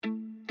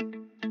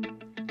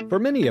For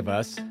many of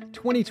us,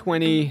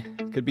 2020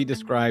 could be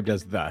described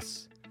as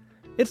thus.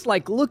 It's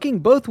like looking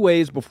both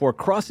ways before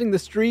crossing the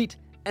street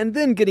and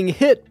then getting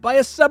hit by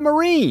a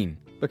submarine,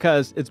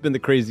 because it's been the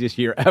craziest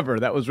year ever.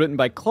 That was written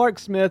by Clark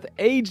Smith,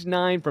 age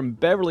 9, from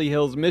Beverly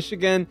Hills,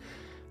 Michigan.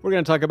 We're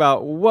going to talk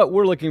about what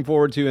we're looking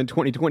forward to in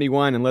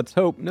 2021, and let's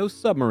hope no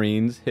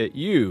submarines hit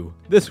you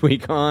this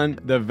week on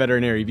the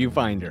Veterinary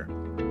Viewfinder.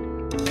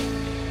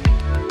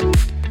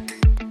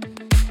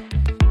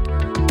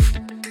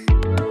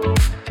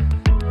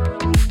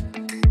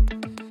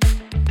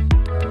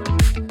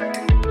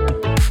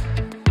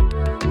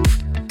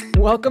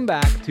 Welcome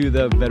back to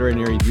the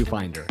Veterinary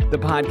Viewfinder, the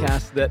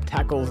podcast that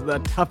tackles the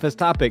toughest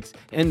topics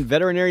in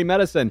veterinary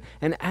medicine.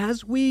 And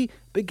as we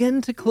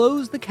begin to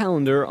close the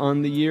calendar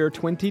on the year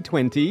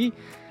 2020,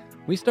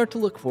 we start to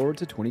look forward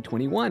to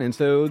 2021. And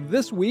so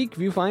this week,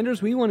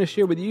 Viewfinders, we want to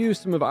share with you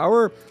some of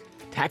our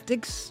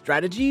tactics,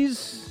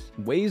 strategies,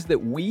 ways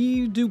that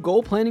we do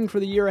goal planning for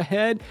the year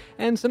ahead,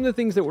 and some of the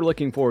things that we're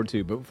looking forward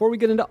to. But before we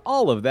get into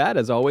all of that,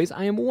 as always,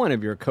 I am one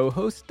of your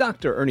co-hosts,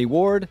 Dr. Ernie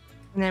Ward.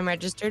 And I'm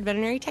registered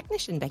veterinary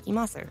technician, Becky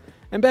Mosser.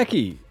 And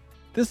Becky,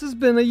 this has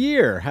been a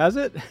year, has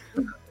it?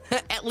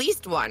 At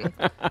least one.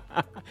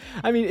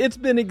 I mean, it's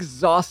been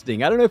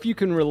exhausting. I don't know if you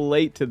can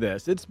relate to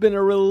this. It's been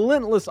a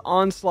relentless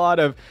onslaught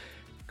of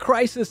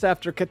crisis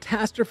after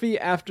catastrophe,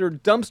 after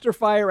dumpster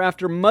fire,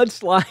 after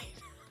mudslide.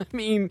 I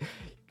mean,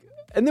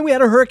 and then we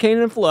had a hurricane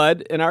and a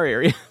flood in our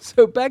area.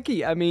 So,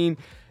 Becky, I mean,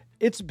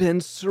 it's been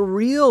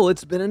surreal.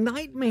 It's been a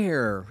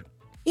nightmare.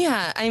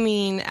 Yeah, I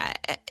mean,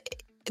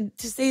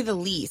 to say the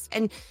least.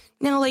 And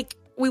now,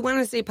 we want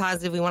to stay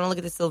positive. We want to look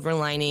at the silver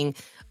lining.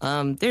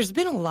 There's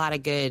been a lot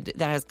of good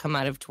that has come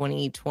out of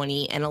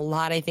 2020 and a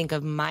lot, I think,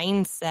 of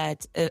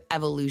mindset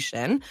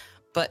evolution.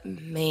 But,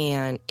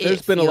 man,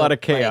 there's been a lot of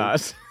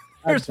chaos.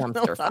 There's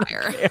dumpster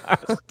fire.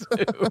 Chaos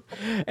too.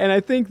 And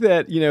I think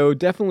that,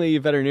 definitely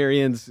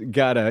veterinarians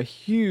got a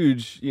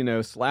huge,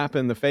 slap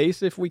in the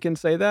face, if we can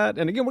say that.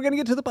 And again, we're going to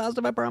get to the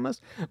positive, I promise.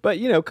 But,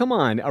 come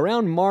on.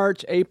 Around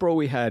March, April,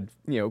 we had,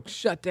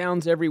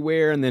 shutdowns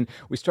everywhere. And then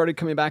we started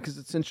coming back as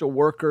essential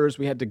workers.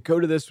 We had to go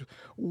to this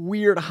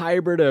weird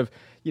hybrid of,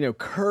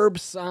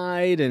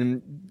 curbside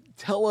and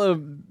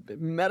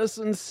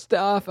telemedicine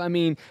stuff. I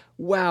mean,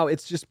 wow,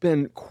 it's just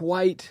been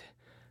quite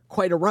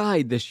a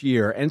ride this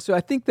year. And so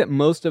I think that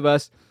most of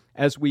us,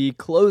 as we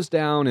close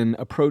down and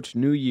approach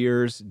New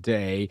Year's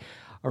Day,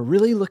 are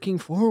really looking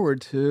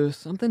forward to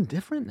something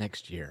different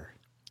next year.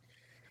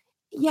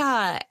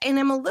 Yeah, and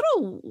I'm a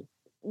little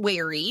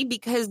wary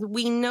because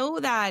we know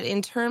that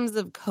in terms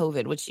of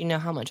COVID, which you know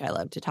how much I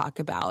love to talk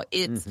about,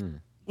 it's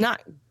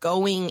not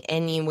going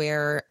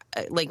anywhere.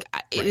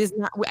 It is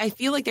not. I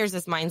feel like there's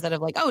this mindset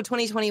of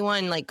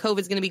 2021,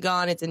 COVID's going to be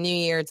gone. It's a new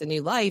year. It's a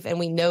new life. And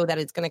we know that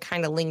it's going to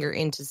kind of linger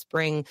into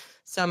spring,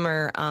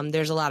 summer.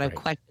 There's a lot of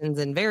questions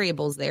and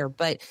variables there.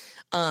 But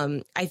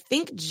I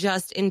think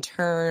just in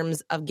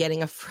terms of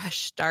getting a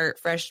fresh start,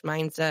 fresh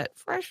mindset,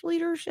 fresh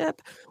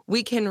leadership,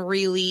 we can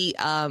really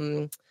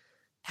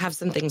have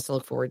some things to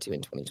look forward to in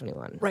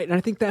 2021. Right. And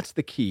I think that's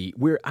the key.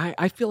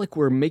 I feel like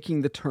we're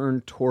making the turn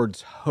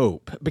towards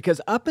hope,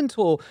 because up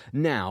until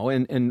now,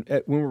 and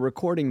when we're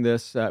recording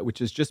this,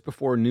 which is just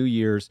before New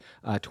Year's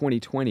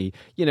 2020,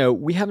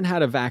 we haven't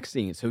had a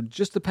vaccine. So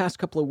just the past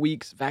couple of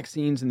weeks,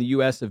 vaccines in the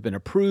U.S. have been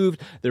approved.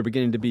 They're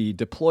beginning to be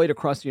deployed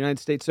across the United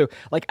States. So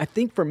I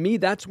think for me,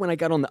 that's when I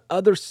got on the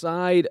other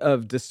side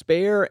of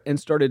despair and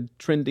started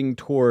trending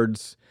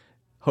towards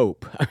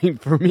hope. I mean,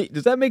 for me,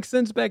 does that make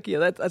sense, Becky?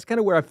 That's kind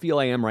of where I feel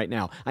I am right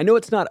now. I know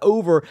it's not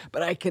over,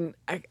 but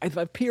if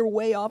I peer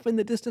way off in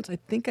the distance, I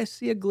think I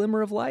see a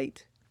glimmer of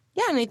light.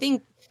 Yeah, and I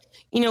think,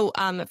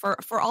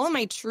 for all of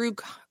my true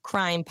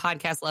crime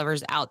podcast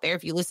lovers out there,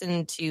 if you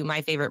listen to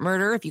My Favorite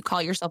Murder, if you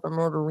call yourself a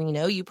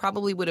murderino, you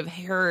probably would have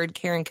heard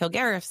Karen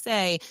Kilgariff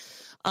say,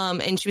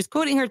 and she was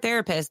quoting her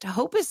therapist,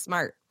 "Hope is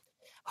smart.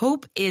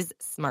 Hope is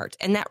smart."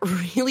 And that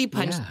really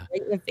punched me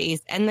right in the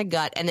face and the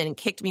gut, and then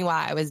kicked me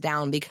while I was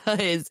down,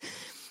 because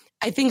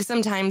I think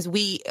sometimes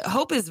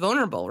hope is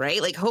vulnerable,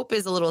 right? Hope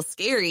is a little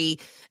scary,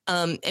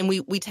 and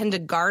we tend to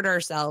guard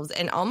ourselves.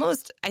 And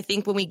almost, I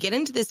think when we get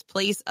into this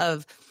place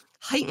of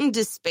heightened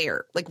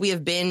despair, like we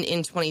have been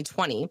in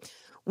 2020,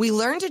 we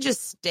learn to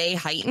just stay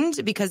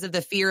heightened because of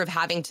the fear of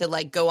having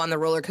to go on the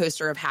roller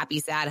coaster of happy,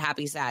 sad,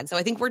 happy, sad. So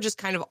I think we're just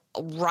kind of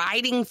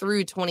riding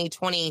through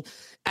 2020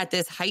 at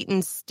this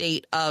heightened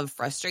state of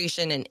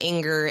frustration and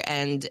anger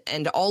and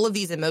all of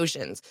these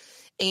emotions.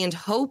 And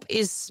hope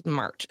is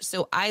smart.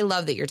 So I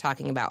love that you're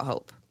talking about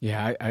hope.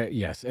 Yeah,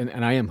 yes,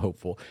 and I am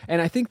hopeful.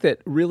 And I think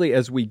that really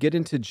as we get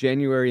into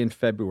January and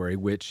February,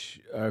 which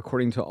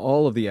according to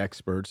all of the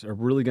experts are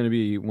really going to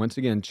be, once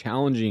again,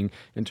 challenging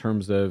in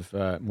terms of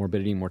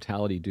morbidity and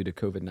mortality due to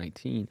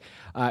COVID-19,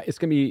 it's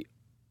going to be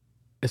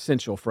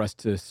essential for us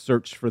to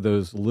search for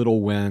those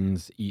little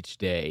wins each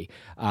day.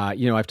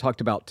 I've talked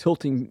about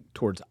tilting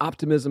towards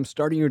optimism,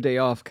 starting your day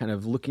off kind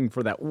of looking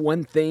for that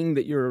one thing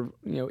that you're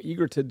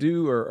eager to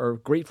do or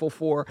grateful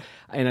for.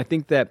 And I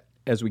think that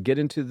as we get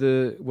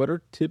into what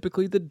are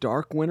typically the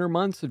dark winter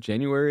months of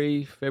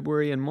January,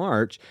 February, and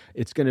March,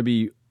 it's going to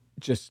be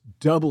just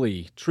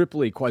doubly,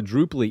 triply,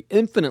 quadruply,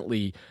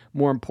 infinitely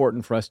more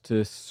important for us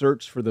to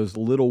search for those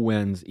little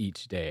wins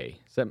each day.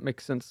 Does that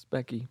make sense,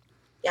 Becky?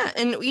 Yeah,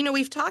 and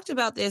we've talked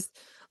about this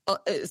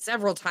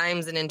several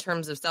times, and in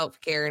terms of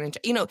self-care, and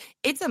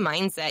it's a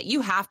mindset.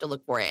 You have to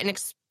look for it, and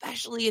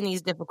especially in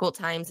these difficult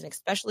times, and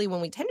especially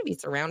when we tend to be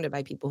surrounded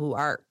by people who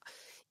are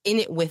in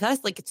it with us.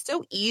 Like, it's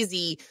so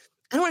easy.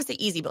 I don't want to say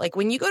easy, but like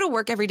when you go to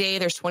work every day,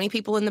 there's 20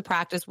 people in the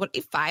practice,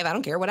 five, I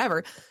don't care,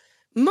 whatever.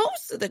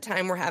 Most of the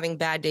time we're having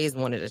bad days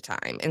one at a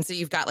time. And so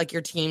you've got like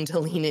your team to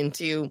lean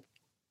into.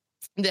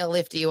 They'll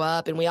lift you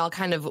up, and we all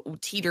kind of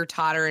teeter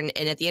totter. And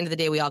at the end of the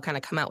day, we all kind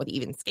of come out with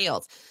even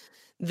scales.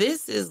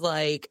 This is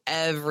like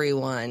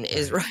everyone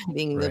is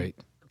riding the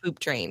poop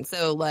train.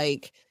 So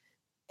like,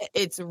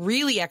 it's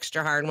really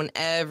extra hard when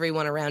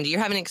everyone around you,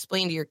 you're having to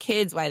explain to your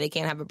kids why they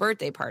can't have a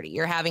birthday party.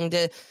 You're having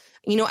to,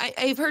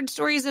 I've heard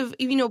stories of,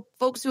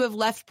 folks who have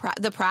left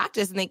the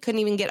practice and they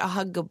couldn't even get a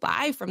hug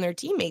goodbye from their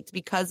teammates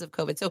because of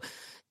COVID. So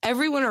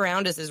everyone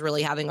around us is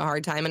really having a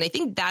hard time. And I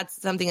think that's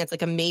something that's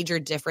like a major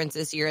difference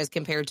this year as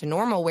compared to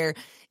normal, where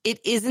it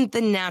isn't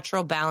the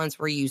natural balance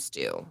we're used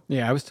to.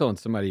 Yeah, I was telling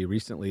somebody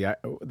recently,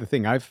 the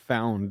thing I've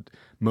found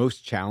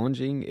most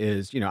challenging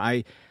is,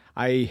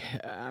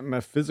 I'm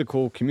a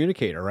physical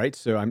communicator, right?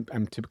 So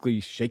I'm typically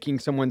shaking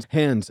someone's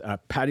hands,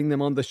 patting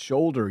them on the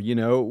shoulder,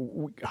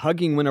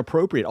 hugging when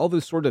appropriate, all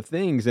those sort of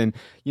things. And,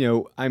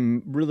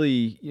 I'm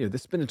really,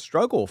 this has been a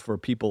struggle for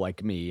people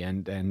like me.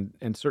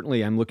 And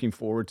certainly I'm looking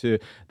forward to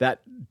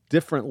that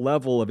different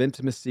level of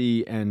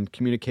intimacy and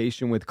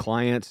communication with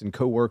clients and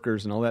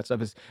coworkers and all that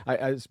stuff.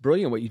 It's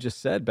brilliant what you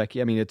just said,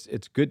 Becky. I mean,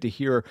 it's good to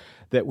hear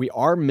that we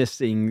are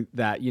missing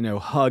that,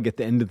 hug at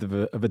the end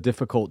of a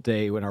difficult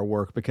day in our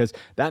work, because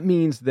that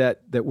means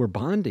that we're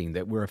bonding,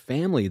 that we're a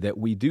family, that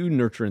we do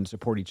nurture and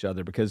support each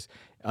other, because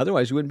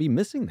otherwise you wouldn't be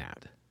missing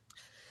that.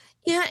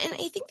 Yeah, and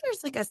I think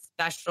there's like a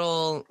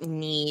special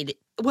need.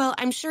 Well,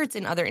 I'm sure it's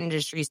in other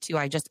industries too.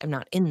 I just am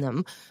not in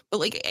them. But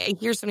like, I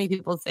hear so many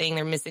people saying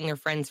they're missing their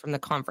friends from the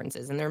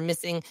conferences, and they're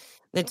missing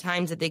the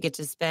times that they get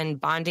to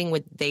spend bonding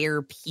with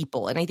their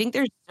people. And I think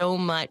there's so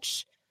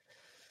much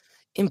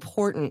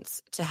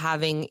importance to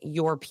having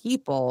your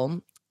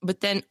people.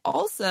 But then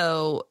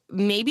also,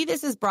 maybe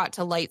this has brought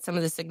to light some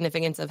of the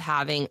significance of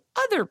having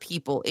other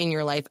people in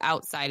your life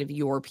outside of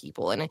your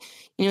people. And,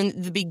 in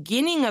the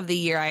beginning of the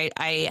year,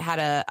 I had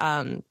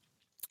a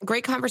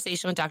great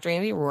conversation with Dr.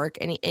 Andy Rourke,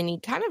 and he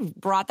kind of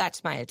brought that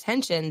to my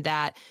attention,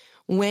 that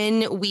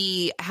when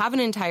we have an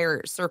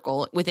entire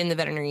circle within the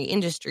veterinary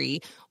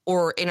industry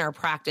or in our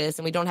practice,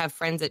 and we don't have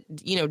friends that,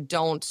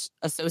 don't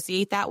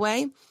associate that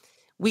way,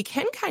 we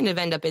can kind of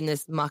end up in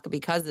this muck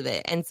because of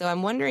it. And so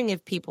I'm wondering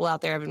if people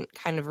out there haven't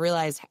kind of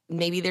realized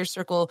maybe their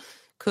circle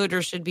could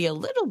or should be a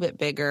little bit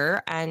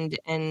bigger, and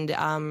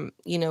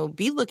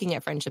be looking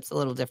at friendships a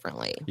little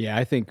differently. Yeah,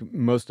 I think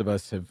most of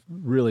us have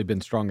really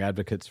been strong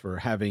advocates for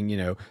having,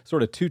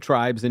 sort of two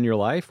tribes in your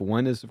life.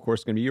 One is, of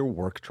course, going to be your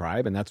work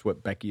tribe, and that's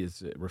what Becky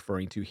is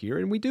referring to here.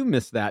 And we do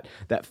miss that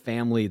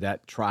family,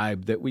 that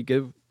tribe that we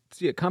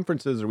see at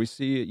conferences, or we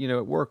see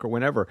at work or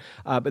whenever.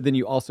 But then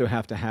you also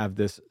have to have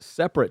this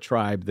separate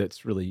tribe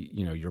that's really,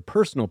 your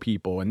personal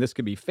people. And this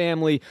could be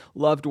family,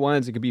 loved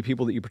ones. It could be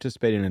people that you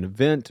participate in an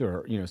event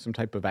or, some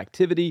type of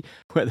activity,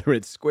 whether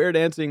it's square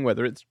dancing,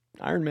 whether it's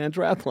Ironman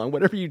triathlon,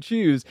 whatever you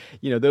choose,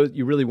 those,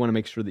 you really want to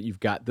make sure that you've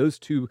got those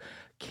two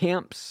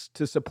camps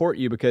to support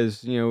you,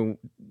 because, you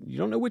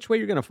don't know which way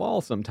you're going to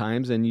fall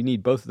sometimes, and you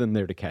need both of them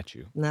there to catch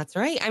you. That's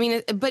right. I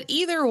mean, but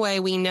either way,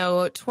 we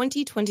know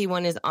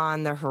 2021 is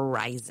on the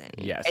horizon.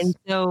 Yes. And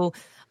so,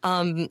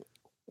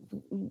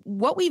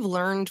 what we've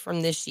learned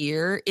from this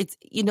year, it's,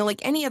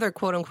 like any other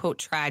quote unquote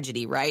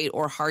tragedy, right?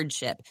 Or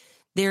hardship,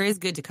 there is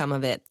good to come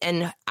of it.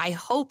 And I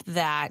hope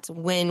that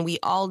when we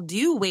all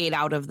do wade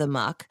out of the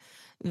muck,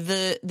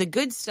 the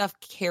good stuff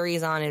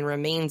carries on and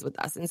remains with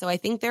us. And so I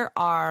think there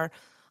are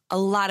a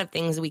lot of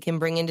things we can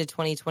bring into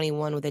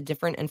 2021 with a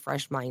different and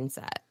fresh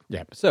mindset.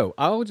 Yeah. So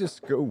I'll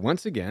just go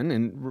once again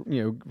and,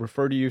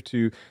 refer to you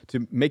to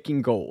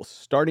making goals,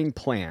 starting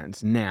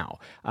plans now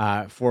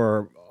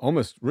for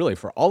almost really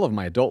for all of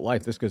my adult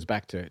life. This goes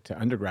back to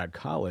undergrad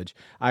college.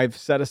 I've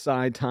set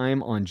aside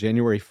time on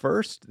January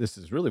 1st. This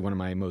is really one of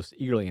my most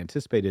eagerly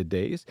anticipated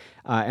days.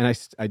 And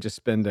I just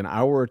spend an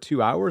hour or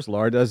 2 hours.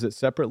 Laura does it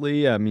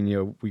separately. I mean,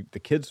 the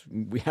kids,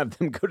 we have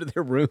them go to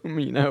their room,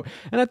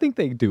 and I think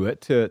they do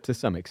it to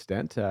some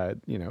extent,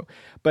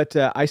 but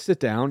I sit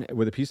down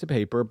with a piece of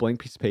paper, a blank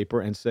piece of paper,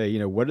 and say,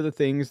 what are the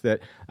things that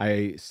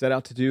I set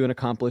out to do and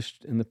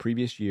accomplished in the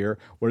previous year?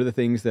 What are the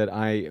things that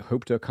I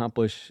hope to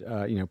accomplish,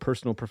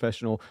 personal,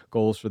 professional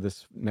goals for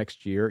this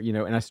next year,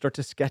 and I start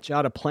to sketch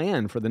out a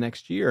plan for the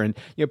next year. And,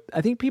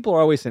 I think people are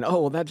always saying,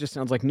 oh, well, that just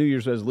sounds like New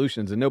Year's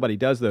resolutions and nobody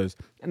does those.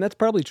 And that's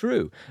probably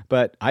true,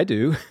 but I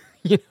do.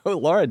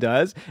 Laura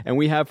does, and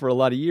we have for a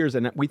lot of years.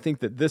 And we think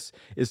that this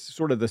is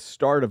sort of the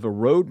start of a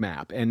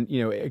roadmap. And,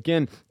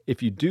 again,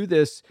 if you do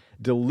this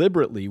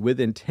deliberately with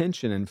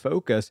intention and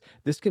focus,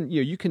 this can,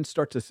 you can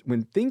start to,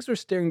 when things are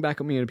staring back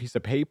at me on a piece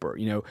of paper,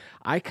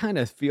 I kind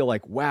of feel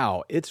like,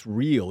 wow, it's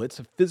real. It's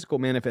a physical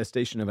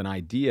manifestation of an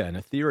idea, an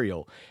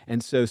ethereal.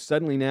 And so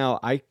suddenly now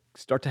I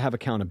start to have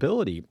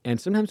accountability.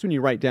 And sometimes when you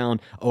write down,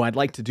 oh, I'd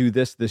like to do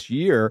this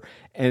year,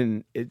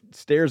 and it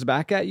stares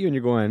back at you and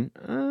you're going,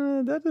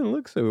 that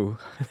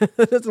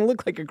doesn't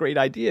look like a great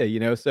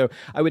idea, So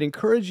I would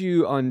encourage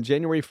you on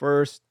January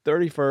 1st,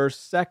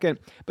 31st, 2nd,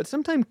 but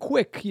sometime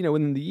quick,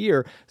 within the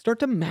year, start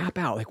to map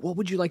out, like, what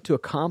would you like to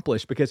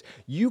accomplish? Because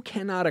you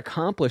cannot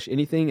accomplish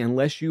anything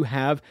unless you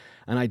have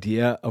an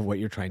idea of what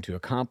you're trying to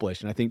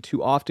accomplish. And I think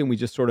too often we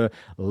just sort of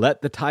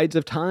let the tides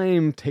of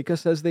time take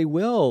us as they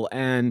will.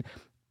 And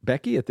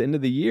Becky, at the end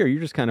of the year,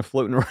 you're just kind of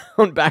floating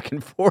around back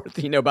and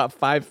forth, about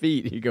 5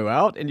 feet. You go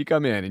out and you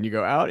come in, and you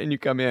go out and you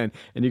come in,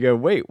 and you go,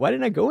 wait, why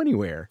didn't I go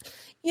anywhere?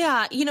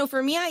 Yeah.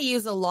 For me, I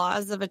use a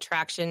Laws of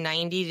Attraction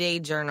 90-day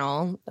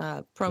journal,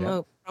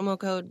 promo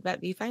code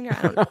Bet Viewfinder.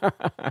 I don't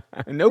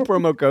know. No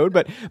promo code,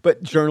 but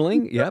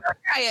journaling. Yep.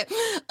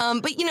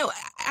 But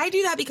I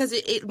do that because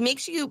it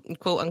makes you,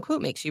 quote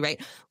unquote,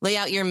 right, lay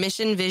out your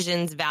mission,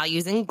 visions,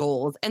 values, and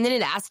goals, and then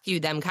it asks you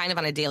them kind of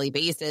on a daily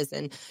basis,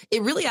 and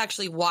it really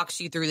actually walks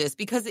you through this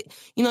because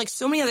like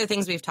so many other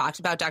things we've talked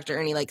about, Dr.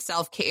 Ernie, like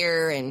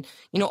self-care and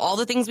all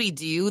the things we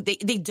do, they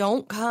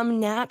don't come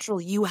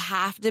natural. You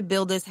have to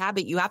build this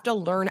habit. You have to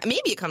learn.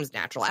 Maybe it comes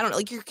natural. I don't know.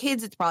 Like your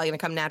kids, it's probably going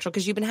to come natural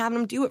because you've been having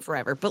them do it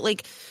forever. But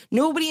like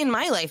nobody in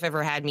my life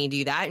ever had me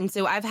do that. And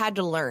so I've had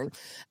to learn.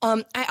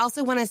 I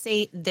also want to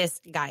say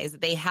this, guys,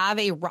 they have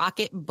a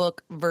Rocket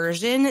Book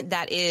version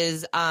that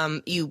is,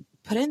 you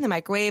put it in the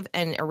microwave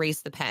and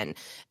erase the pen.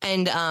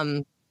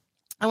 And,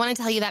 I want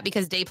to tell you that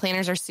because day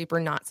planners are super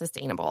not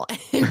sustainable.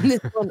 And this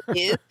one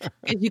is,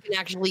 because you can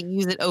actually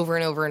use it over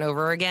and over and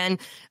over again.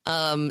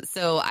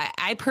 So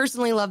I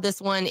personally love this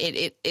one.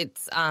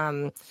 It's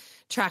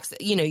tracks,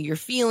 your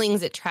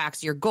feelings, it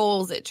tracks your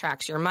goals, it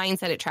tracks your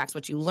mindset, it tracks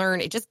what you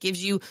learn. It just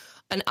gives you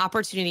an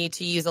opportunity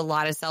to use a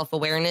lot of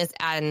self-awareness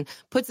and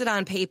puts it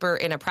on paper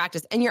in a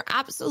practice. And you're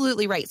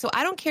absolutely right. So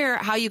I don't care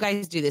how you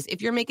guys do this.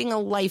 If you're making a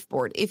life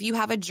board, if you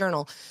have a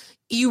journal,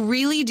 you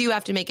really do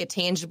have to make it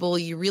tangible.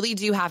 You really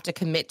do have to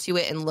commit to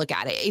it and look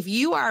at it. If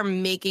you are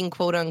making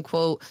quote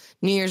unquote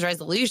New Year's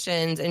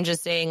resolutions and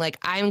just saying like,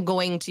 I'm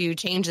going to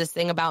change this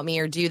thing about me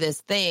or do this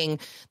thing,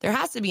 there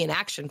has to be an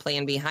action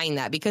plan behind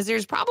that because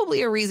there's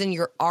probably a reason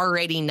you're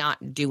already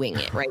not doing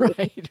it,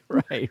 right?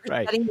 Right.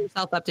 Setting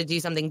yourself up to do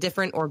something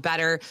different or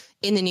better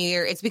in the new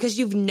year. It's because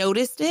you've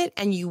noticed it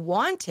and you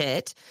want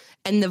it.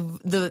 And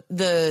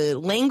the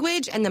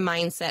language and the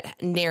mindset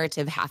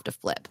narrative have to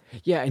flip.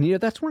 Yeah, and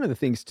that's one of the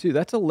things too.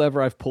 That's a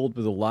lever I've pulled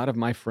with a lot of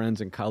my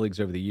friends and colleagues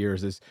over the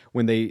years is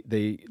when they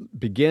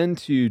begin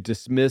to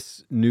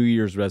dismiss New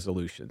Year's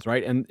resolutions,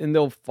 right? And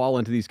they'll fall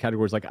into these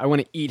categories like I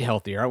want to eat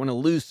healthier, I want to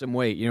lose some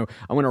weight,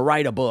 I want to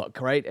write a book,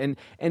 right? And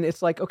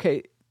it's like,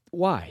 okay,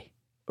 why?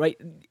 Right?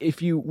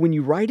 When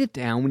you write it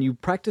down, when you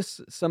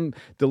practice some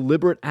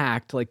deliberate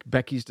act like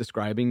Becky's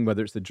describing,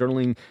 whether it's the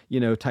journaling,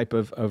 type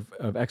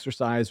of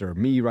exercise or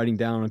me writing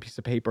down on a piece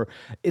of paper,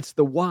 it's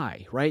the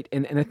why, right?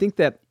 And I think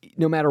that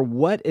no matter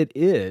what it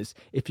is,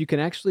 if you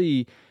can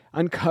actually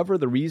uncover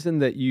the reason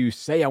that you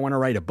say, I want to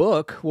write a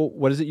book, well,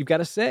 what is it you've got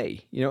to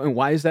say? And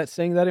why is that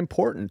saying that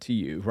important to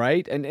you,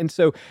 right? And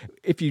so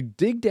if you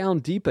dig down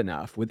deep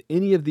enough with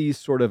any of these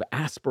sort of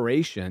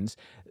aspirations,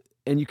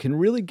 and you can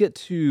really get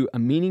to a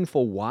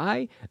meaningful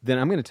why, then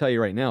I'm going to tell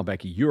you right now,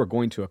 Becky, you are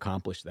going to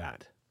accomplish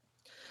that.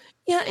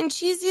 Yeah, and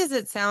cheesy as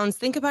it sounds,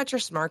 think about your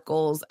SMART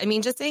goals. I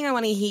mean, just saying I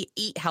want to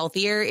eat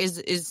healthier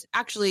is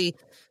actually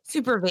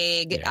super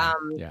vague.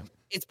 Yeah.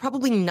 It's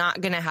probably not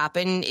going to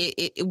happen.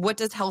 What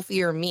does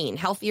healthier mean?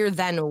 Healthier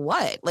than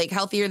what? Like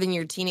healthier than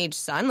your teenage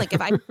son? Like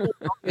if I eat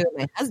healthier than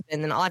my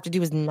husband, then all I have to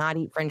do is not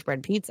eat French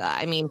bread pizza.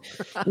 I mean,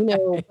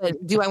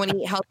 but do I want to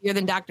eat healthier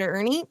than Dr.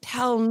 Ernie?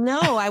 Hell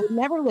no, I would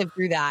never live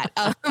through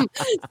that.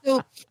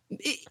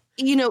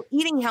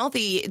 Eating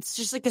healthy, it's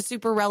just like a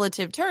super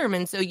relative term.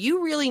 And so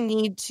you really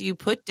need to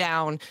put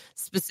down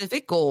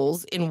specific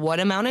goals in what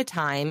amount of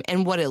time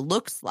and what it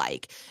looks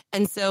like.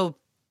 And so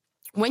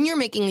when you're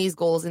making these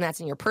goals, and that's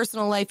in your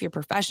personal life, your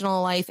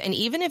professional life, and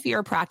even if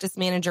you're a practice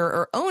manager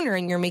or owner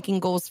and you're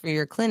making goals for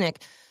your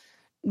clinic,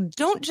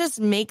 don't just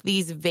make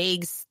these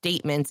vague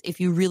statements. If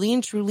you really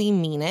and truly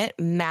mean it,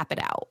 map it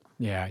out.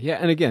 Yeah.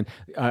 And again,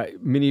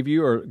 many of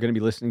you are going to be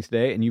listening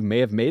today, and you may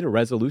have made a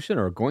resolution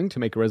or are going to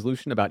make a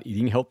resolution about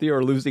eating healthier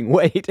or losing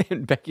weight.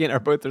 And Becky and I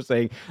both are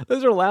saying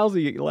those are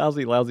lousy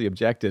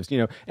objectives.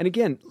 And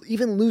again,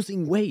 even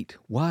losing weight,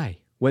 why?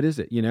 What is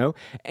it, you know?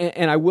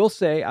 And I will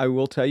say, I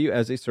will tell you,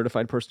 as a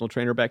certified personal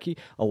trainer, Becky,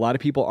 a lot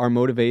of people are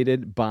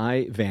motivated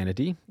by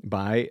vanity,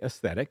 by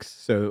aesthetics.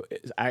 So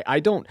I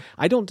don't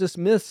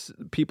dismiss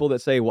people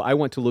that say, well, I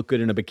want to look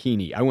good in a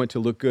bikini. I want to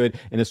look good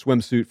in a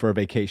swimsuit for a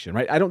vacation,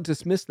 right? I don't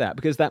dismiss that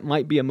because that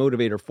might be a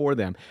motivator for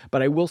them.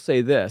 But I will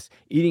say this,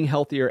 eating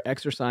healthier,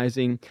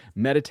 exercising,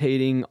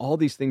 meditating, all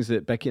these things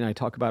that Becky and I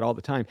talk about all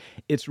the time,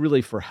 it's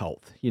really for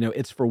health. You know,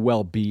 it's for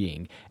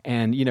well-being.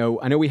 And, you know,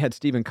 I know we had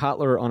Stephen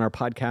Kotler on our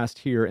podcast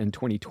here in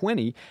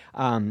 2020.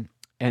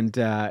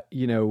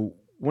 You know,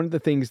 one of the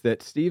things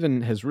that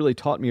Stephen has really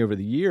taught me over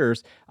the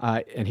years,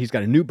 and he's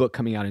got a new book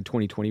coming out in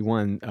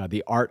 2021,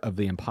 The Art of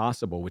the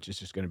Impossible, which is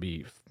just going to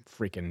be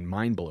freaking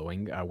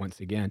mind-blowing once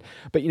again.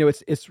 But, you know,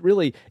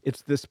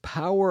 it's this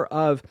power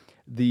of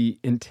the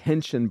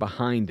intention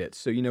behind it.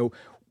 So, you know,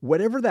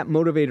 whatever that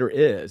motivator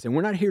is, and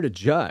we're not here to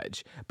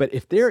judge, but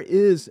if there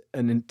is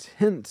an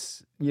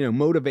intense, you know,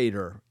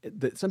 motivator,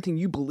 that something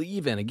you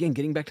believe in, again,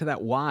 getting back to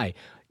that why,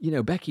 you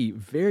know, Becky,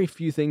 very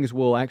few things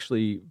will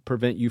actually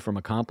prevent you from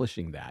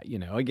accomplishing that. You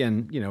know,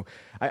 again, you know,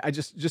 I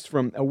just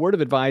from a word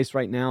of advice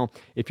right now,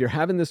 if you're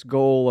having this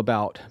goal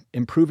about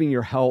improving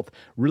your health,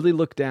 really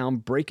look down,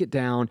 break it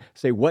down,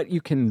 say what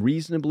you can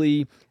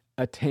reasonably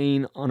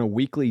attain on a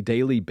weekly,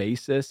 daily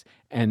basis.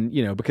 And,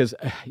 you know, because,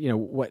 you know,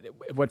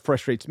 what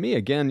frustrates me,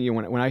 again, you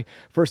know, when I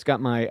first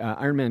got my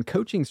Ironman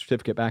coaching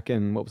certificate back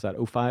in, what was that,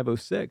 05,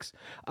 06,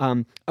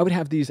 I would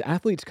have these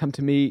athletes come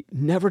to me,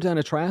 never done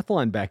a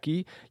triathlon,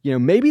 Becky. You know,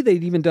 maybe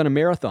they'd even done a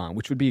marathon,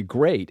 which would be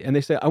great. And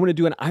they say, I want to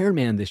do an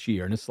Ironman this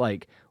year. And it's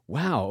like,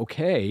 wow,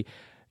 okay.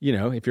 You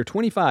know, if you're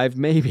 25,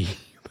 maybe.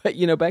 But,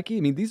 you know, Becky,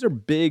 I mean, these are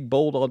big,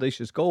 bold,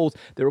 audacious goals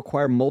that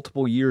require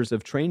multiple years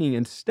of training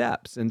and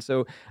steps. And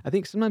so I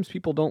think sometimes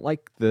people don't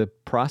like the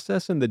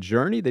process and the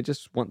journey. They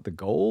just want the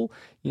goal,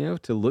 you know,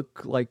 to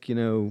look like, you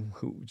know,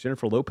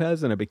 Jennifer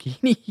Lopez in a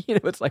bikini. You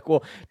know, it's like,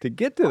 well, to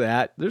get to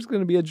that, there's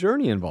going to be a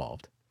journey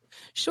involved.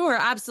 Sure,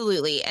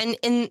 absolutely. And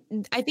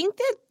I think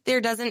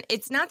that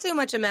it's not so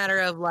much a matter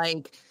of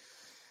like,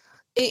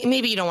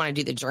 maybe you don't want to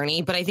do the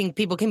journey, but I think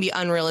people can be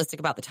unrealistic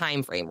about the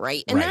time frame,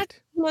 right? And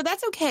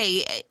that's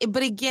okay.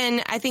 But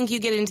again, I think you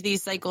get into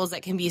these cycles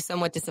that can be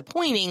somewhat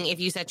disappointing if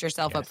you set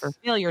yourself up for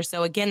failure.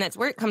 So again, that's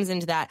where it comes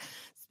into that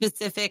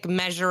specific,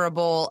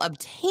 measurable,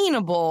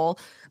 obtainable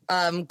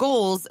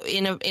goals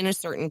in a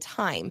certain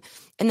time.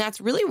 And that's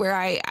really where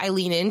I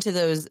lean into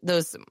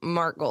those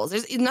SMART goals.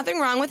 There's nothing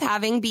wrong with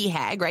having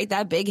BHAG, right?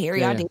 That big,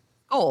 hairy, audacious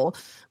goal.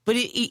 But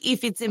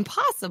if it's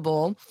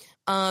impossible,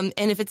 and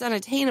if it's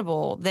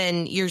unattainable,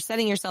 then you're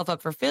setting yourself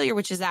up for failure,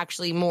 which is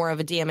actually more of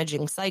a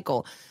damaging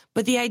cycle.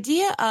 But the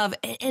idea of,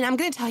 and I'm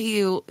going to tell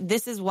you,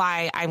 this is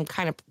why I'm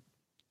kind of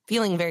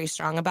feeling very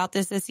strong about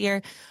this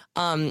year.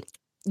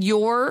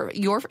 Your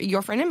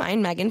friend of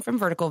mine, Megan from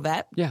Vertical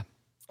Vet. Yeah.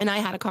 And I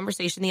had a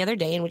conversation the other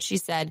day in which she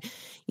said,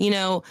 you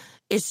know,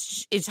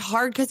 it's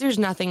hard because there's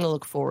nothing to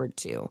look forward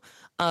to.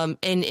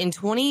 And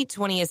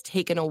 2020 has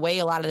taken away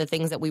a lot of the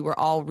things that we were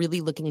all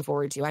really looking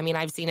forward to. I mean,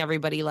 I've seen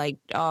everybody like,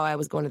 oh, I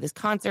was going to this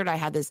concert. I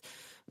had this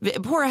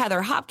poor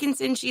Heather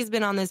Hopkinson. She's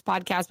been on this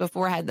podcast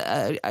before, had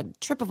a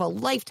trip of a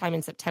lifetime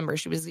in September.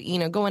 She was, you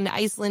know, going to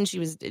Iceland. She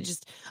was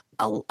just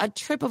a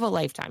trip of a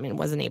lifetime and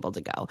wasn't able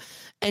to go.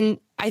 And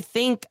I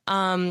think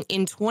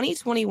in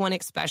 2021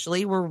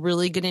 especially, we're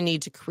really going to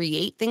need to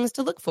create things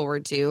to look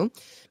forward to,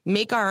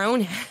 make our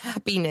own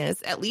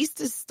happiness, at least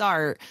to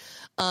start,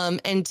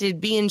 and to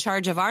be in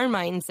charge of our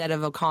mindset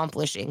of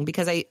accomplishing.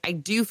 Because I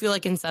do feel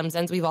like in some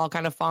sense, we've all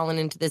kind of fallen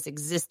into this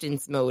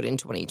existence mode in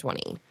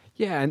 2020.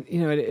 Yeah, and, you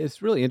know,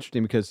 it's really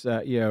interesting because,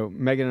 you know,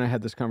 Megan and I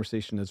had this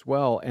conversation as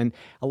well. And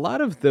a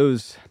lot of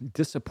those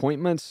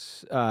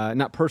disappointments,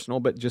 not personal,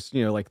 but just,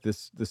 you know, like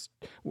this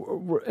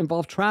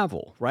involve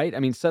travel, right? I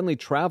mean, suddenly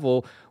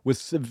travel was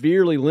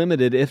severely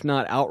limited, if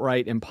not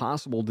outright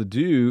impossible to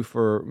do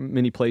for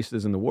many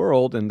places in the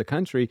world and the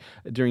country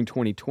during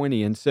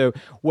 2020. And so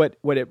what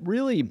it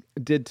really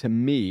did to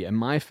me and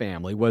my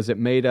family was it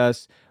made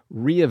us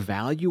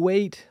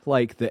reevaluate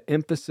like the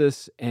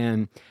emphasis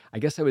and I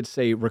guess I would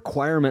say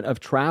requirement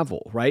of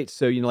travel, right?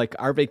 So, you know, like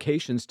our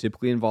vacations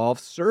typically involve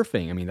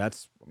surfing. I mean,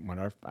 that's what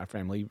our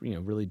family, you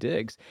know, really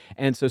digs.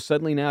 And so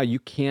suddenly now you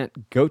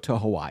can't go to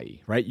Hawaii,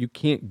 right? You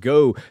can't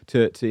go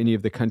to any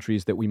of the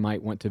countries that we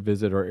might want to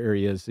visit or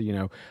areas, you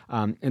know.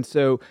 And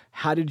so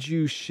how did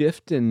you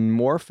shift and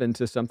morph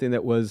into something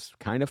that was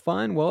kind of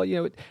fun? Well,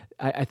 you know,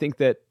 I think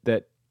that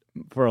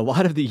for a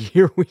lot of the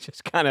year, we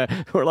just kind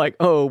of were like,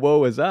 oh,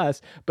 woe is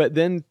us. But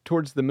then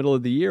towards the middle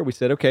of the year, we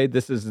said, okay,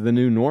 this is the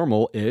new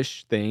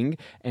normal-ish thing,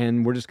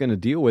 and we're just going to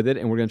deal with it,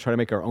 and we're going to try to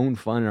make our own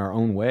fun in our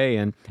own way.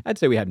 And I'd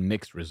say we had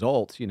mixed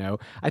results, you know.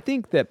 I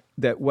think that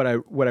what I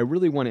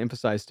really want to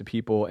emphasize to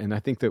people, and I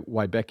think that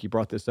why Becky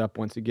brought this up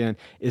once again,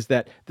 is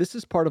that this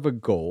is part of a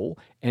goal.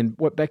 And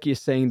what Becky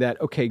is saying that,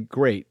 okay,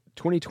 great,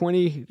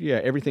 2020,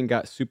 yeah, everything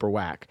got super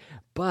whack.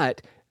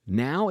 But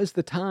now is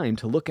the time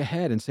to look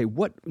ahead and say,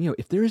 what, you know,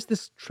 if there is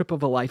this trip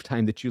of a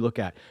lifetime that you look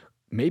at,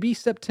 maybe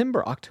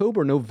September,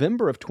 October,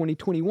 November of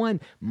 2021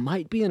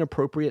 might be an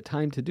appropriate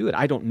time to do it.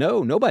 I don't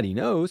know. Nobody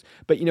knows.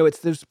 But,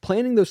 there's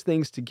planning those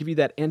things to give you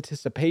that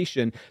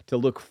anticipation to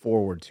look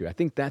forward to. I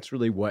think that's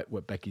really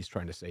what Becky's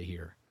trying to say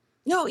here.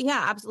 No,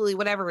 yeah, absolutely.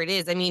 Whatever it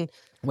is. I mean,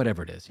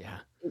 whatever it is. Yeah.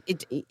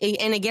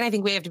 And again, I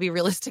think we have to be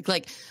realistic.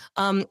 Like,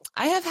 I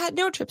have had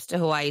no trips to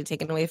Hawaii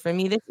taken away from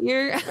me this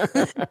year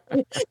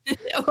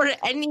or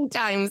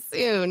anytime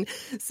soon.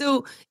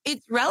 So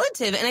it's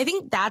relative. And I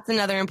think that's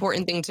another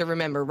important thing to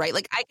remember, right?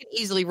 Like, I could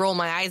easily roll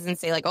my eyes and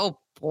say like, oh,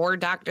 poor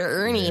Dr.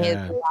 Ernie, his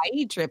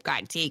Hawaii trip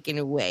got taken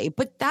away.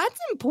 But that's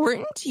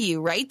important to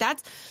you, right?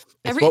 That's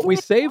what we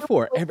save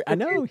for. I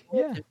know.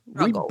 Yeah.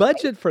 We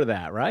budget for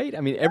that, right?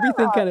 I mean,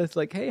 everything kind of is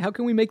like, hey, how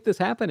can we make this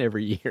happen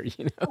every year?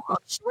 Well,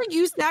 sure,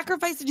 you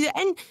sacrifice to do that.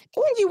 And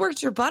you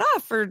worked your butt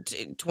off for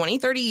 20,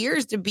 30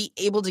 years to be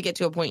able to get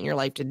to a point in your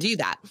life to do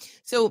that.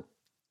 So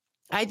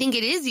I think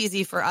it is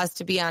easy for us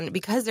to be on,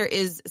 because there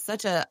is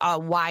such a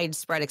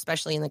widespread,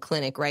 especially in the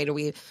clinic, right?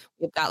 We've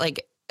got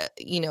like,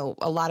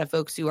 a lot of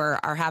folks who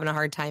are having a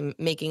hard time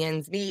making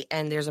ends meet,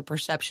 and there's a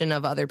perception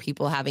of other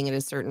people having it a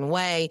certain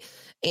way.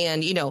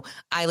 And,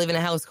 I live in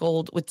a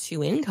household with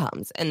 2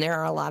 incomes, and there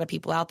are a lot of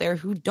people out there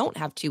who don't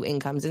have 2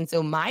 incomes. And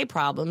so my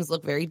problems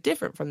look very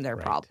different from their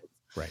problems.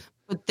 Right.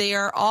 But they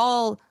are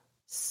all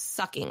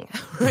sucking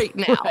right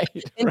now.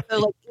 And so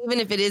like, even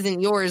if it isn't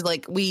yours,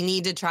 like we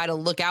need to try to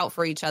look out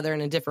for each other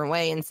in a different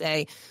way and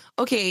say,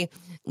 okay,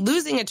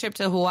 losing a trip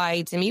to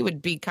Hawaii to me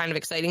would be kind of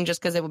exciting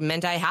just because it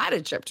meant I had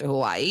a trip to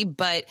Hawaii.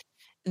 But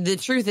the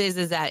truth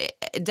is that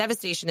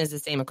devastation is the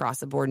same across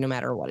the board, no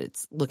matter what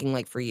it's looking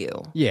like for you.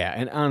 Yeah.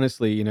 And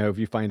honestly,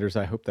 viewfinders,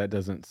 I hope that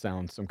doesn't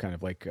sound some kind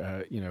of like,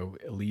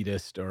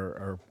 elitist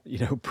or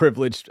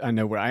privileged. I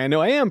know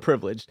I am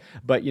privileged,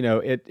 but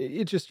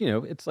it just,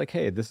 it's like,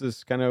 hey, this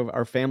is kind of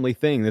our family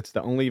thing. That's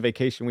the only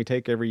vacation we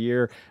take every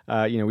year.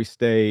 We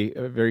stay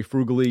very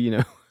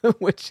frugally,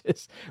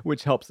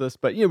 which helps us.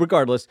 But,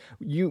 regardless,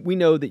 we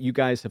know that you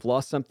guys have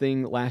lost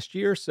something last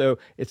year. So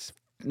it's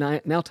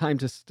now time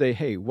to say,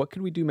 hey, what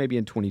could we do maybe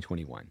in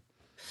 2021?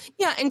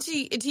 Yeah, and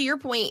to your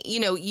point,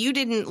 you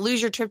didn't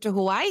lose your trip to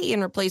Hawaii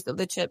and replace it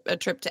with a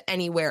trip to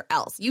anywhere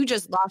else. You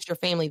just lost your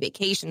family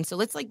vacation. So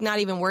let's not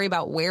even worry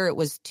about where it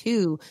was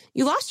to.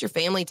 You lost your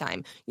family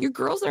time. Your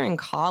girls are in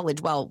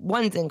college. Well,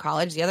 one's in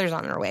college, the other's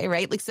on her way,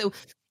 right?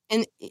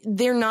 And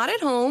they're not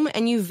at home,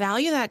 and you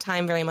value that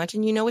time very much,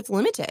 and it's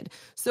limited.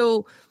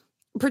 So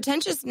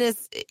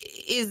pretentiousness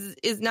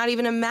is not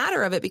even a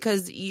matter of it,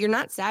 because you're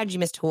not sad you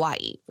missed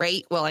Hawaii,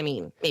 right? Well, I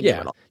mean, maybe a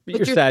little.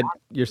 But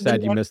you're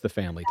sad you missed the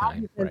family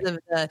time. Because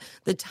of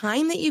the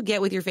time that you get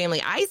with your family.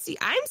 I'm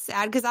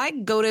sad because I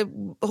go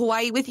to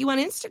Hawaii with you on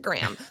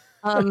Instagram.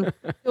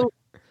 So,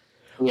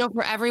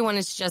 for everyone,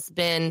 it's just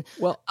been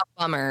a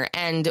bummer,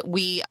 and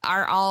we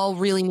are all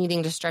really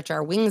needing to stretch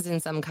our wings in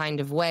some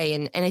kind of way.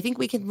 And I think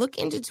we can look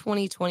into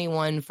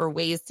 2021 for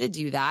ways to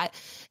do that,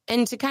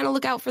 and to kind of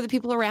look out for the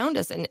people around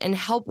us and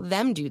help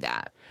them do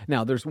that.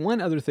 Now, there's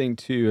one other thing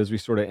too, as we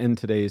sort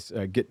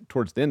of get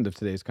towards the end of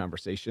today's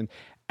conversation.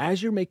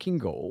 As you're making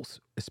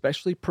goals,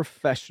 especially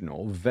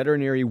professional,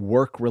 veterinary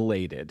work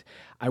related,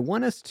 I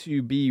want us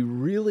to be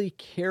really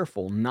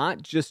careful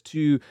not just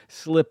to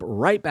slip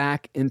right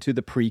back into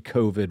the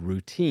pre-COVID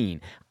routine.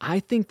 I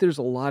think there's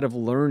a lot of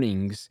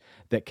learnings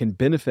that can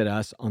benefit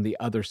us on the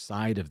other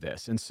side of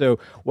this. And so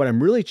what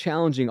I'm really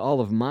challenging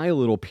all of my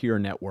little peer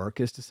network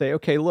is to say,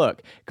 okay,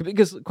 look,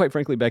 because quite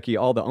frankly, Becky,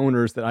 all the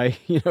owners that I,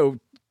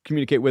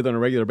 communicate with on a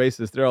regular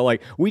basis, they're all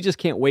like, we just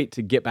can't wait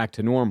to get back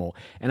to normal.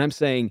 And I'm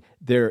saying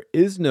there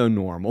is no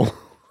normal,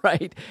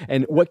 right?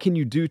 And what can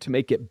you do to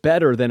make it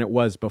better than it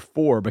was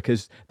before?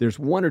 Because there's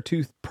 1 or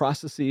 2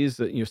 processes,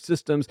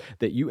 systems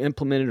that you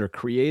implemented or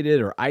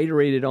created or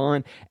iterated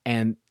on,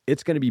 and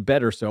it's going to be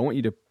better. So I want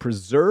you to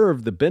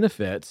preserve the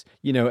benefits,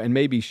 and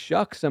maybe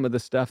shuck some of the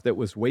stuff that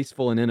was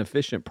wasteful and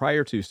inefficient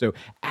prior to. So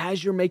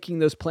as you're making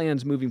those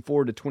plans moving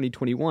forward to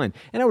 2021,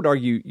 and I would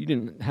argue you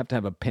didn't have to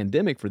have a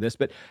pandemic for this,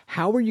 but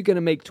how are you going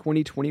to make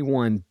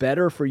 2021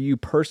 better for you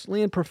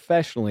personally and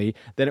professionally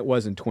than it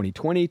was in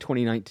 2020,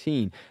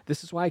 2019?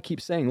 This is why I keep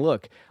saying,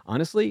 look,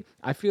 honestly,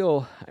 I'm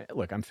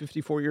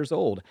 54 years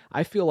old.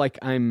 I feel like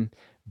I'm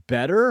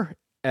better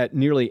at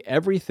nearly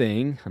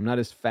everything. I'm not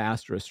as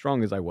fast or as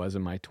strong as I was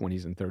in my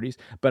 20s and 30s,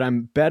 but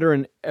I'm better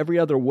in every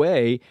other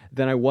way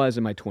than I was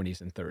in my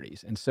 20s and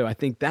 30s. And so I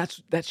think that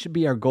should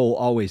be our goal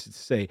always, to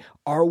say,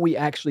 are we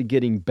actually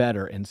getting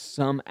better in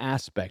some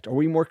aspect? Are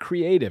we more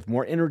creative,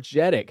 more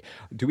energetic?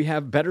 Do we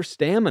have better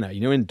stamina?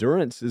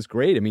 Endurance is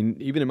great. I mean,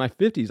 even in my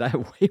 50s, I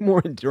have way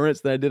more endurance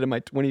than I did in my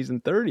 20s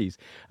and 30s,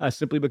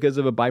 simply because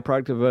of a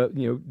byproduct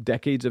of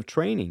decades of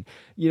training.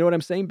 You know what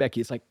I'm saying, Becky?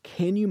 It's like,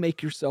 can you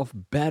make yourself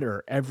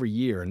better every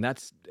year? And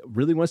that's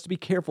really wants to be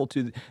careful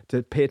to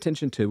pay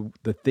attention to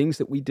the things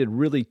that we did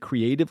really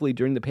creatively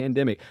during the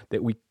pandemic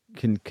that we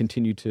can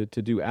continue to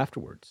do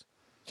afterwards.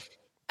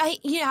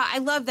 I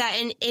love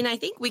that. And I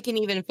think we can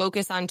even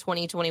focus on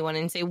 2021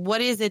 and say,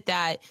 what is it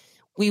that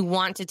we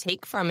want to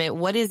take from it?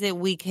 What is it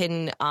we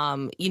can,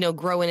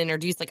 grow and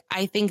introduce? Like,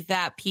 I think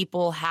that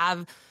people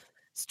have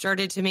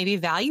started to maybe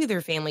value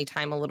their family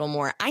time a little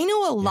more. I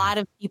know a lot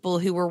of people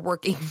who were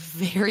working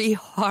very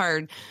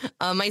hard,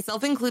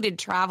 myself included,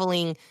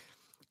 traveling,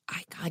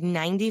 I got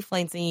 90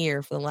 flights a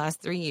year for the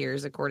last 3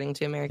 years, according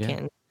to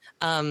American.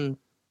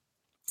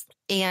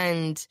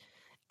 And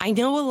I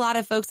know a lot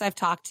of folks I've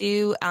talked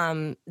to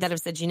that have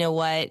said, you know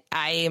what,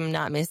 I am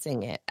not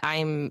missing it.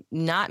 I'm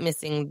not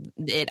missing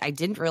it. I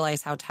didn't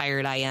realize how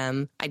tired I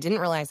am. I didn't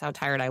realize how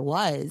tired I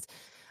was.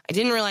 I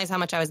didn't realize how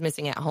much I was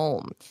missing at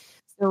home.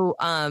 So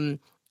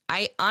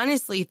I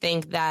honestly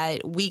think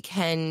that we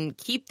can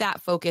keep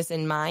that focus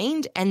in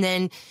mind and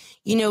then,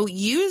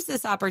 use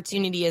this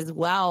opportunity as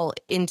well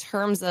in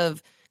terms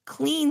of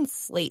clean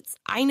slates.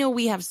 I know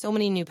we have so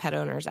many new pet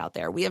owners out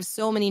there. We have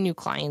so many new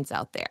clients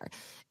out there.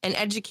 And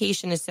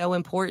education is so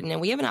important. And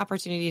we have an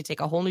opportunity to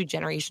take a whole new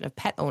generation of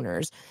pet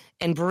owners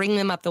and bring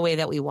them up the way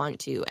that we want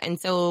to. And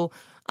so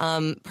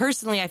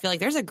personally, I feel like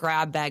there's a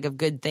grab bag of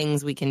good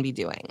things we can be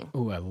doing.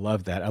 Oh, I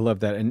love that. I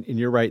love that. And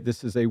you're right.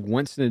 This is a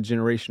once in a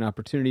generation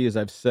opportunity. As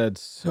I've said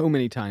so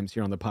many times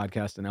here on the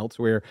podcast and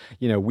elsewhere,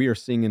 we are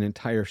seeing an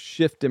entire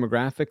shift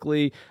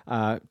demographically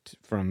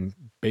from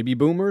baby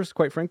boomers,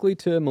 quite frankly,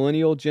 to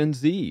millennial Gen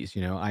Zs.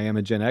 I am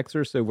a Gen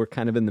Xer, so we're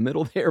kind of in the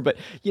middle there. But,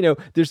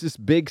 there's this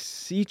big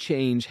sea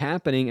change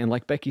happening. And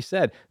like Becky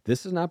said,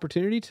 this is an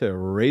opportunity to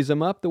raise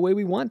them up the way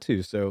we want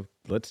to. So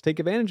let's take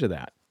advantage of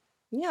that.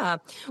 Yeah.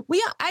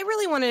 I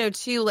really want to know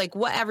too, like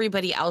what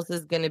everybody else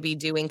is going to be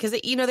doing. Cause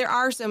there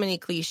are so many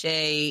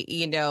cliche,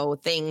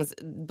 things,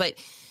 but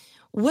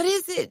what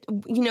is it,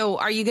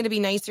 are you going to be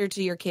nicer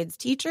to your kids'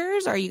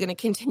 teachers? Are you going to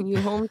continue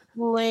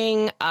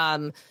homeschooling?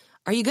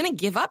 Are you going to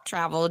give up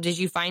travel? Did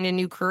you find a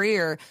new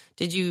career?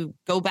 Did you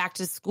go back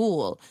to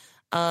school?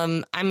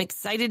 I'm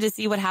excited to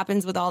see what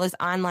happens with all this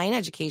online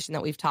education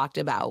that we've talked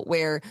about,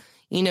 where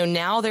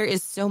now there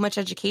is so much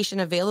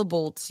education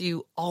available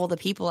to all the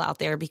people out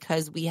there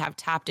because we have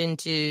tapped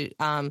into,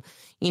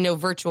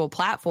 virtual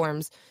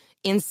platforms.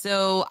 And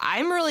so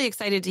I'm really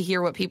excited to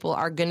hear what people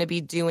are going to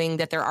be doing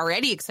that they're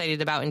already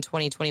excited about in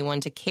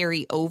 2021 to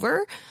carry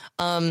over.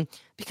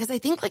 Because I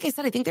think, like I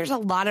said, I think there's a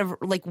lot of,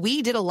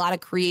 we did a lot of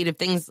creative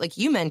things, like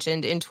you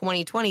mentioned, in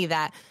 2020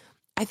 that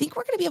I think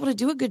we're going to be able to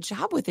do a good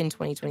job with in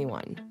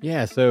 2021.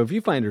 Yeah, so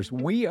Viewfinders,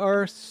 we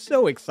are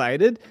so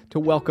excited to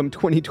welcome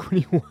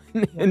 2021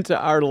 into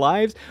our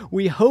lives.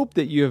 We hope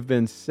that you have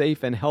been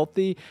safe and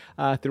healthy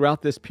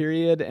throughout this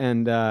period.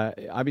 And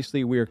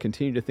obviously, we are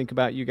continuing to think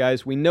about you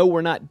guys. We know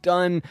we're not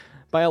done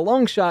by a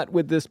long shot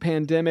with this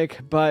pandemic,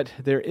 but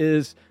there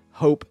is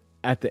hope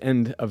at the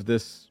end of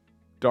this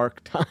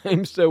dark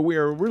time. So we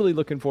are really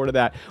looking forward to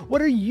that.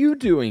 What are you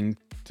doing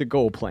to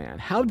goal plan?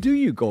 How do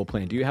you goal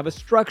plan? Do you have a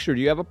structure?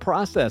 Do you have a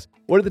process?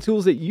 What are the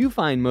tools that you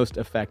find most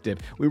effective?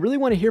 We really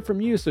want to hear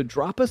from you, so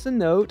drop us a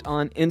note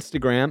on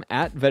Instagram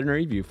at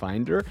Veterinary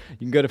Viewfinder. You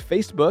can go to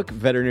Facebook,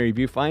 Veterinary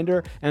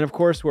Viewfinder, and of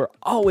course, we're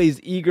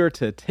always eager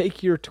to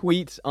take your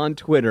tweets on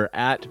Twitter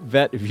at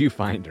Vet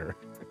Viewfinder.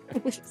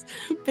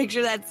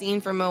 Picture that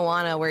scene from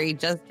Moana where he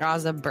just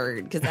draws a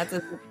bird, because that's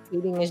as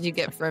exciting as you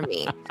get from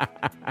me.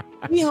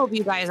 We hope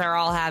you guys are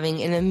all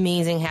having an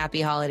amazing,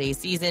 happy holiday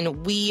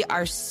season. We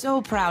are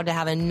so proud to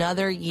have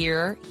another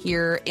year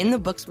here in the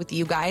books with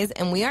you guys,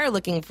 and we are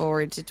looking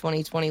forward to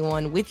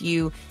 2021 with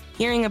you,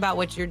 hearing about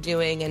what you're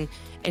doing and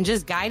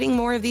just guiding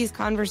more of these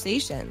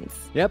conversations.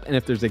 Yep, and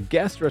if there's a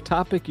guest or a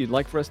topic you'd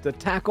like for us to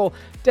tackle,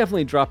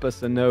 definitely drop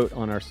us a note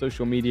on our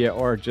social media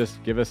or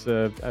just give us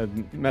a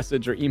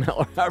message or email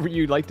or however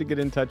you'd like to get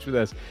in touch with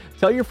us.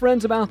 Tell your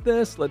friends about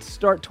this. Let's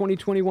start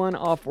 2021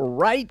 off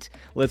right.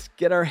 Let's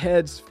get our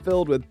heads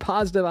filled with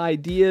positive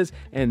ideas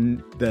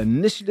and the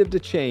initiative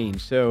to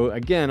change. So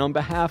again, on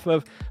behalf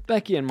of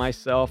Becky and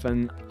myself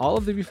and all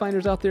of the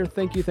Viewfinders out there,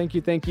 thank you, thank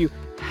you, thank you.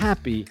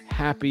 Happy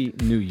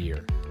New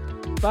Year.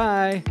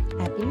 Bye.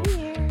 Happy New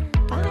Year.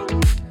 Bye.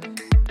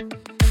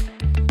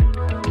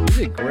 You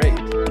did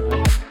great.